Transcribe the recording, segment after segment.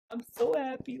I'm so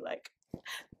happy. Like,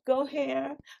 go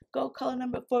hair, go color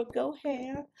number 4, go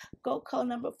hair, go color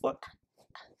number 4.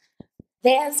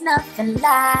 There's nothing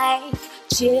like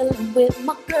chilling with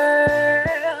my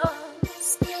girls.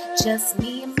 Just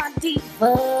me and my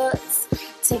divas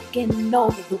taking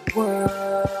over the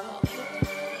world.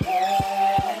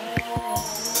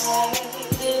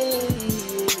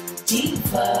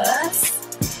 Divas.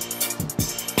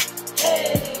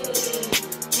 Hey,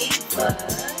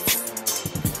 divas.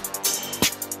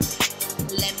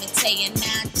 Let me tell you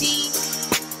now, D-I-V-A-S,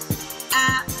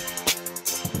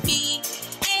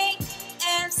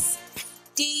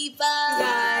 divas.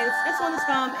 Guys, this one is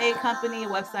from a company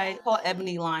website called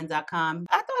EbonyLine.com.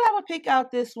 I thought I would pick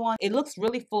out this one. It looks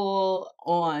really full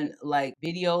on like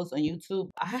videos on YouTube.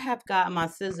 I have got my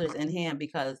scissors in hand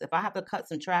because if I have to cut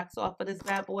some tracks off of this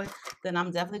bad boy, then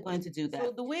I'm definitely going to do that.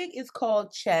 So the wig is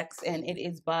called Checks and it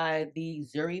is by the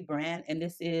ZURY brand and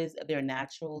this is their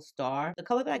natural star. The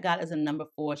color that I got is a number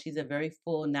 4. She's a very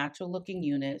full natural looking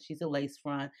unit. She's a lace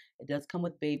front. It does come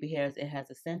with baby hairs. It has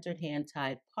a centered hand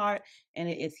tied part and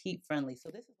it is heat friendly. So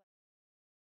this is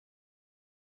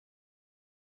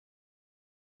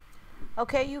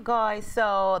okay, you guys,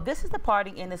 so this is the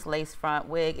parting in this lace front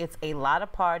wig. It's a lot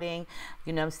of parting,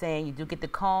 you know what I'm saying? You do get the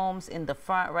combs in the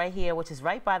front right here, which is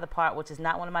right by the part, which is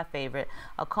not one of my favorite.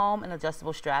 A comb and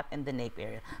adjustable strap in the nape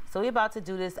area. So we're about to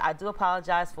do this. I do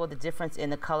apologize for the difference in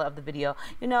the color of the video.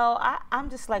 You know, I'm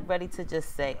just like ready to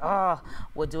just say, oh,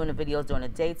 we're doing the videos during the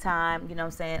daytime, you know what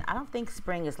I'm saying? I don't think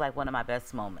spring is like one of my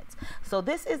best moments. So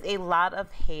this is a lot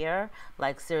of hair,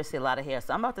 like seriously a lot of hair.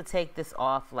 So I'm about to take this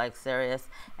off like serious,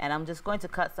 and I'm just going to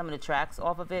cut some of the tracks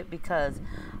off of it because,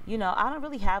 you know, I don't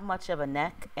really have much of a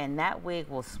neck and that wig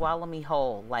will swallow me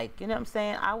whole. Like, you know what I'm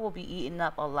saying? I will be eaten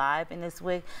up alive in this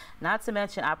wig. Not to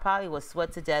mention, I probably would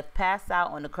sweat to death, pass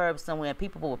out on the curb somewhere, and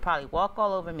people would probably walk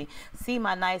all over me, see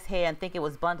my nice hair and think it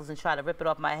was bundles and try to rip it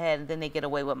off my head, and then they get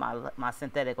away with my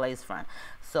synthetic lace front.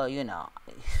 So, you know,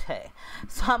 hey.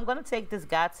 So I'm going to take this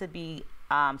Got To Be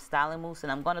styling mousse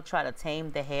and I'm going to try to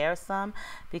tame the hair some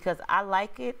because I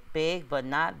like it big but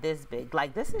not this big.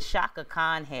 Like this is Shaka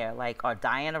Khan hair, like, or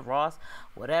Diana Ross,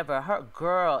 whatever. Her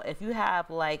girl, if you have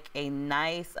like a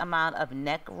nice amount of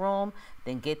neck room,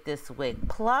 then get this wig.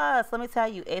 Plus, let me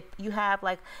tell you, if you have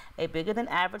like a bigger than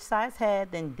average size head,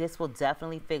 then this will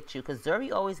definitely fit you because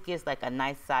ZURY always gives like a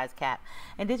nice size cap.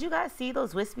 And did you guys see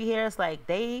those wispy hairs? Like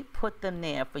they put them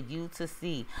there for you to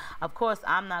see. Of course,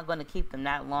 I'm not going to keep them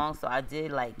that long, so I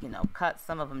did like, you know, cut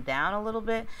some of them down a little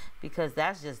bit because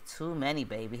that's just too many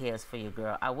baby hairs for your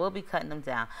girl. I will be cutting them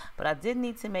down, but I did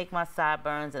need to make my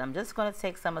sideburns, and I'm just going to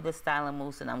take some of this styling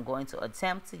mousse and I'm going to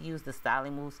attempt to use the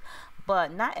styling mousse.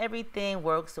 But not everything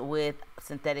works with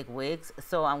synthetic wigs,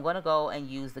 so I'm going to go and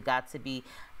use the Got To Be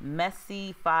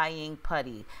Messifying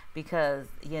Putty because,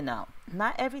 you know,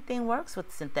 not everything works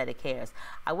with synthetic hairs.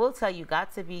 I will tell you,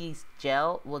 Got To Be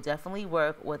gel will definitely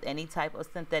work with any type of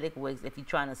synthetic wigs if you're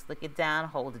trying to slick it down,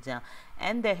 hold it down,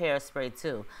 and their hairspray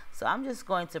too. So I'm just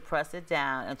going to press it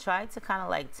down and try to kind of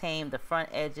like tame the front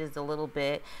edges a little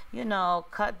bit, you know,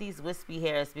 cut these wispy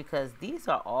hairs because these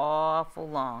are awful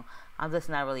long. I'm just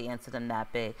not really into them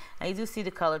that big. And you do see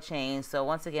the color change, so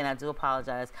once again, I do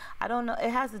apologize. I don't know, it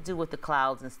has to do with the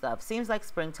clouds and stuff. Seems like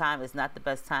springtime is not the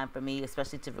best time for me,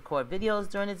 especially to record videos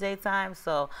during the daytime,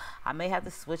 so I may have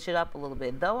to switch it up a little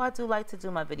bit. Though I do like to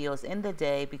do my videos in the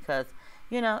day because,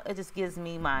 you know, it just gives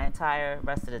me my entire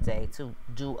rest of the day to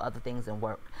do other things and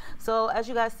work. So as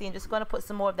you guys see, I'm just going to put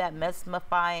some more of that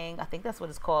mesmerizing, I think that's what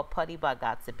it's called, putty by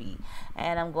Got To Be.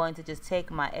 And I'm going to just take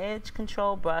my edge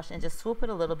control brush and just swoop it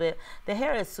a little bit. The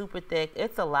hair is super thick.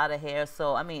 It's a lot of hair.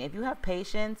 So, I mean, if you have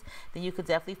patience, then you could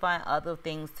definitely find other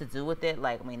things to do with it.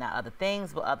 Like, I mean, not other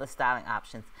things, but other styling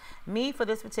options. Me, for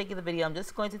this particular video, I'm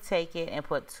just going to take it and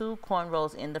put 2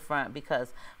 cornrows in the front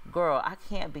because, girl, I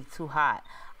can't be too hot.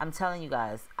 I'm telling you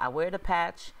guys, I wear the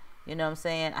patch, you know what I'm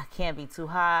saying? I can't be too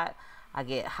hot. I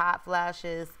get hot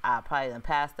flashes. I probably done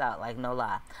passed out, like no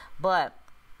lie. But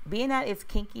being that it's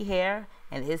kinky hair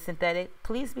and it's synthetic,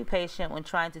 please be patient when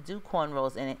trying to do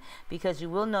cornrows in it because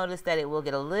you will notice that it will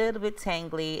get a little bit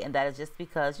tangly, and that is just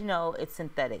because, you know, it's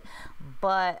synthetic.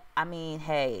 But, I mean,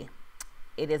 hey,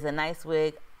 it is a nice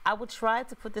wig. I would try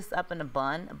to put this up in a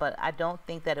bun, but I don't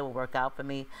think that it will work out for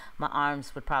me. My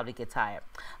arms would probably get tired.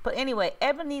 But anyway,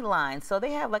 EbonyLine. So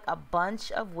they have like a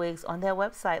bunch of wigs on their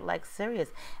website, like serious.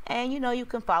 And you know, you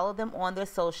can follow them on their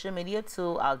social media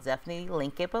too. I'll definitely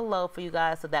link it below for you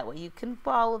guys so that way you can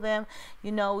follow them.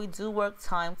 You know, we do work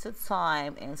time to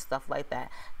time and stuff like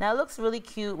that. Now it looks really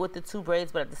cute with the 2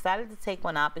 braids, but I decided to take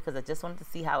one out because I just wanted to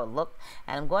see how it looked.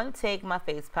 And I'm going to take my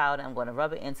face powder. I'm going to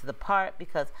rub it into the part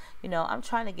because, you know, I'm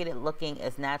trying to to get it looking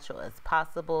as natural as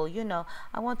possible. You know,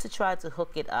 I want to try to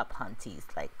hook it up, hunties,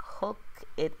 like hook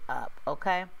it up,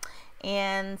 okay?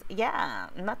 And yeah,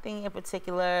 nothing in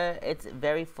particular. It's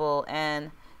very full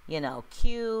and, you know,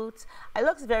 cute. It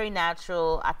looks very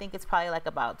natural. I think it's probably like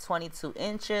about 22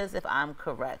 inches if I'm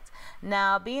correct.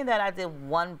 Now, being that I did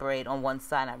one braid on one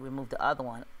side and I removed the other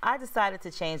one, I decided to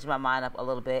change my mind up a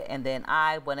little bit, and then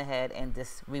I went ahead and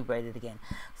just re-braided again.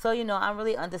 So, you know, I'm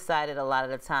really undecided a lot of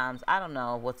the times. I don't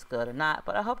know what's good or not,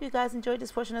 but I hope you guys enjoyed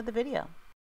this portion of the video.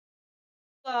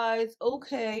 Guys,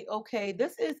 okay,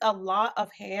 this is a lot of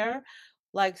hair,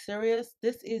 like serious.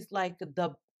 This is like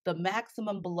the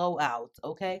maximum blowout,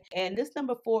 okay? And this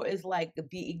number 4 is like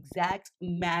the exact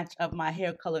match of my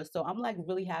hair color, so I'm like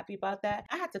really happy about that.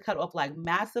 I had to cut off like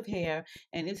massive hair,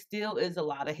 and it still is a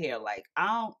lot of hair. Like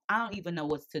I don't even know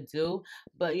what to do,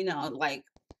 but you know, like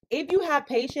if you have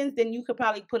patience, then you could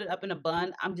probably put it up in a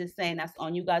bun. I'm just saying that's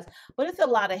on you guys. But it's a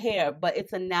lot of hair, but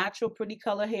it's a natural, pretty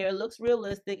color hair. It looks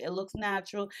realistic. It looks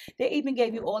natural. They even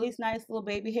gave you all these nice little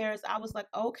baby hairs. I was like,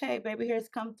 okay, baby hairs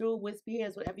come through, wispy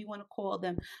hairs, whatever you want to call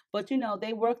them. But, you know,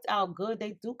 they worked out good.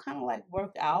 They do kind of like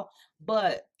work out.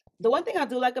 But the one thing I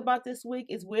do like about this wig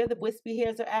is where the wispy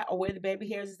hairs are at, or where the baby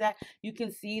hairs is at. You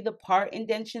can see the part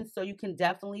indentions, so you can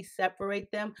definitely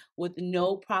separate them with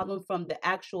no problem from the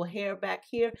actual hair back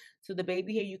here to the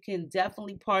baby hair. You can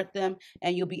definitely part them,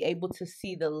 and you'll be able to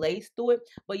see the lace through it.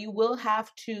 But you will have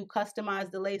to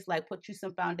customize the lace, like put you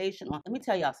some foundation on. Let me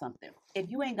tell y'all something. If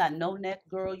you ain't got no neck,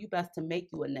 girl, you best to make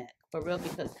you a neck. For real,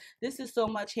 because this is so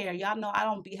much hair. Y'all know I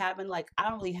don't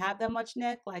really have that much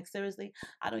neck. Like seriously,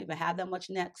 I don't even have that much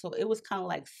neck. So it was kind of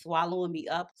like swallowing me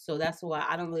up. So that's why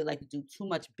I don't really like to do too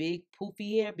much big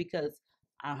poofy hair, because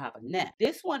I don't have a neck.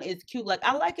 This one is cute. Like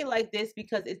I like it like this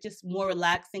because it's just more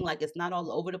relaxing. Like it's not all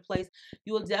over the place.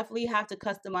 You will definitely have to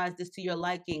customize this to your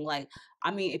liking. Like,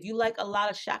 I mean, if you like a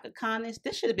lot of Shaka Khanis,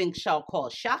 this should have been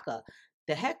called Shaka.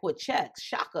 The heck with checks.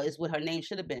 Shaka is what her name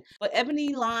should have been. But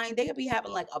EbonyLine, they could be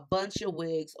having like a bunch of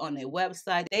wigs on their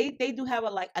website. They do have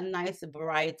a nice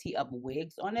variety of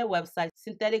wigs on their website.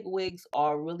 Synthetic wigs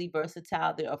are really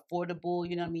versatile. They're affordable.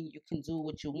 You know what I mean? You can do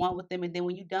what you want with them. And then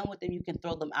when you're done with them, you can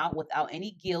throw them out without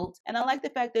any guilt. And I like the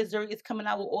fact that Zury is coming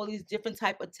out with all these different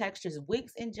type of textures.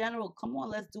 Wigs in general, come on,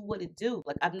 let's do what it do.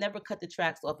 Like I've never cut the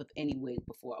tracks off of any wig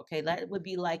before, okay? That would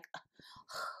be like...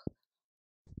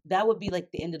 that would be like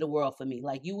the end of the world for me.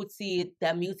 Like you would see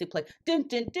that music play, dun,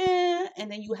 dun, dun, and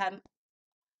then you have,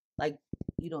 like,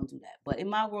 you don't do that. But in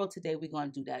my world today, we're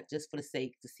going to do that just for the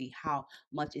sake to see how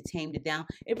much it tamed it down.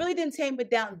 It really didn't tame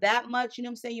it down that much. You know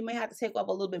what I'm saying? You may have to take off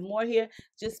a little bit more here.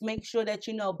 Just make sure that,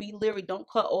 you know, be leery. Don't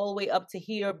cut all the way up to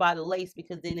here by the lace,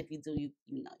 because then if you do, you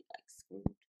know, you're like screwed.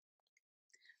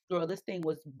 Girl, this thing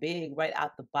was big right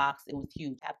out the box. It was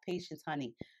huge. Have patience,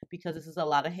 honey, because this is a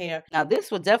lot of hair. Now,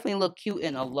 this would definitely look cute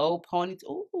in a low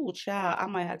ponytail. Ooh, child, I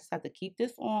might just have to keep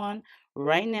this on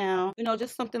right now. You know,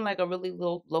 just something like a really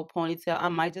low ponytail. I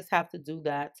might just have to do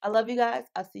that. I love you guys.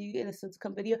 I'll see you in a soon to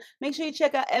come video. Make sure you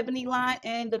check out EbonyLine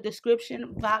in the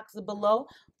description box below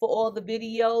for all the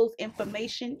videos,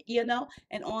 information, you know.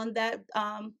 And on that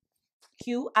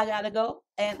cue, I gotta go.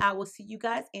 And I will see you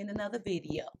guys in another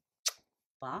video.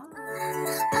 Bye.